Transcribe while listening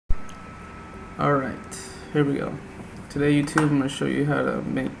Alright, here we go. Today YouTube, I'm going to show you how to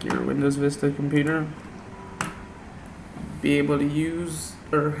make your Windows Vista computer be able to use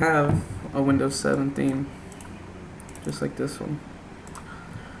or have a Windows 7 theme, just like this one.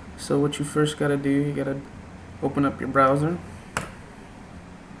 So what you first got to do, you got to open up your browser,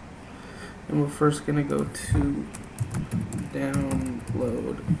 and we're first going to go to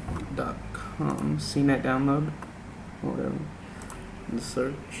download.com, CNET download, or whatever, and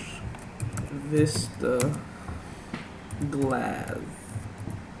search Vista Glass.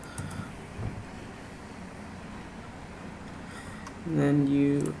 And then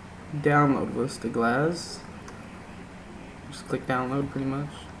you download Vista Glass. Just click download pretty much.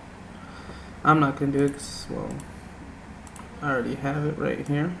 I'm not going to do it because, well, I already have it right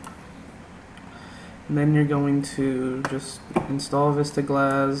here. And then you're going to just install Vista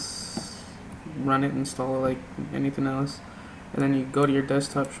Glass, run it, install it like anything else. And then you go to your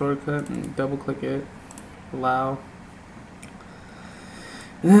desktop shortcut and double click it, allow.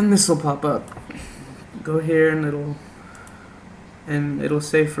 And then this will pop up. Go here and it'll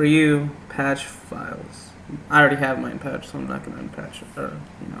say for you patch files. I already have mine patched, so I'm not gonna unpatch it, or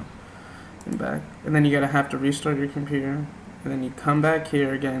and back. And then you're gonna have to restart your computer, and then you come back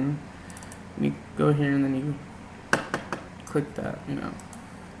here again, and you go here and then you click that, and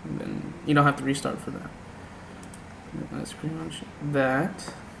then you don't have to restart for that. That's pretty much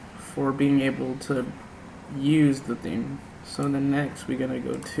that for being able to use the theme. So then next we're gonna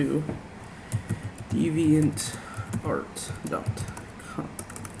go to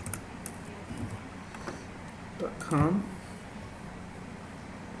deviantart.com.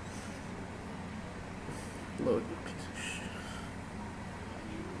 Load your piece of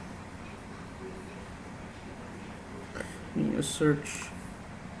shit. You need to search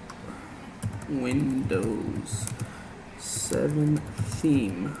Windows 7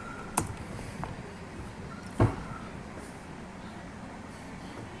 theme.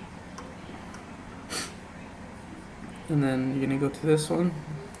 And then you're gonna go to this one,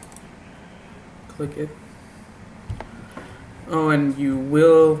 click it. Oh, and you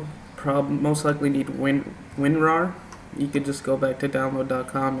will most likely need winrar. You could just go back to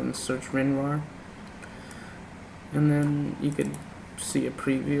download.com and search winrar, and then you could see a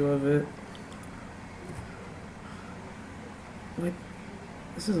preview of it. Wait,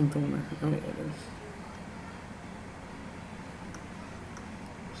 this isn't the one I have. Oh yeah, it is.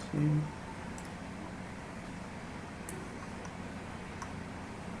 See.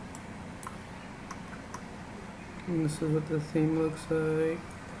 And this is what the theme looks like.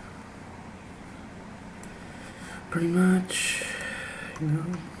 Pretty much,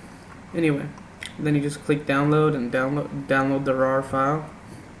 Anyway, then you just click download and download the RAR file,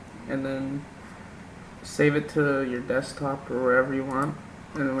 and then save it to your desktop or wherever you want.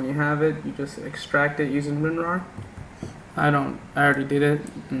 And then when you have it, you just extract it using WinRAR. I already did it,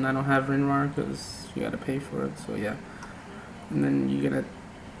 and I don't have WinRAR because you gotta pay for it. So yeah. And then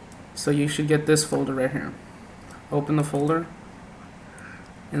so you should get this folder right here. Open the folder,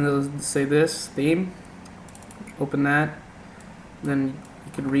 and it'll say this theme. Open that. Then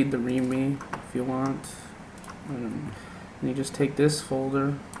you can read the README if you want. And you just take this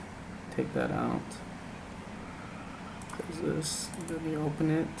folder, take that out. Close this. Then you open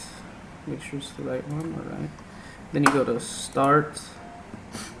it. Make sure it's the right one. All right. Then you go to Start,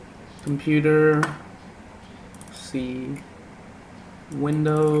 Computer, see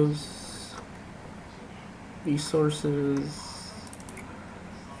Windows, Resources,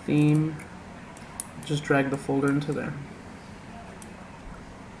 Theme. Just drag the folder into there.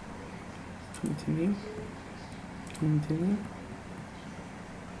 Continue. And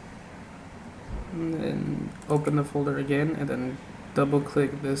then open the folder again, and then double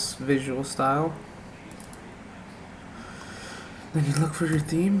click this visual style. Then you look for your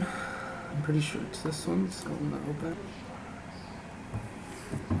theme. I'm pretty sure it's this one, so I'm gonna open it.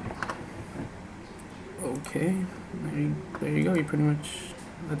 Okay, there you go. You pretty much,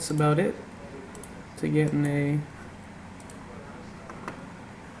 that's about it to getting a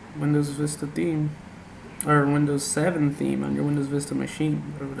Windows Vista theme, or Windows 7 theme on your Windows Vista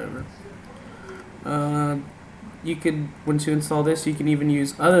machine, or whatever. You could, once you install this, you can even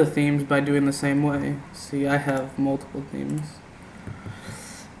use other themes by doing the same way. See, I have multiple themes.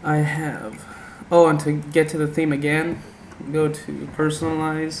 And to get to the theme again, go to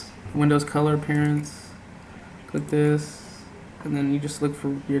Personalize, Windows Color Appearance, click this, and then you just look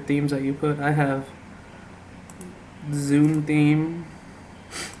for your themes that you put. I have Zune theme,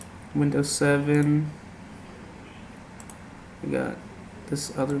 Windows 7, we got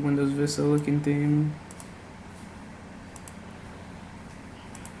this other Windows Vista looking theme,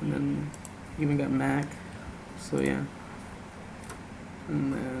 and then even got Mac. So yeah,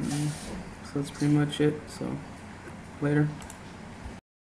 and then so that's pretty much it. So later.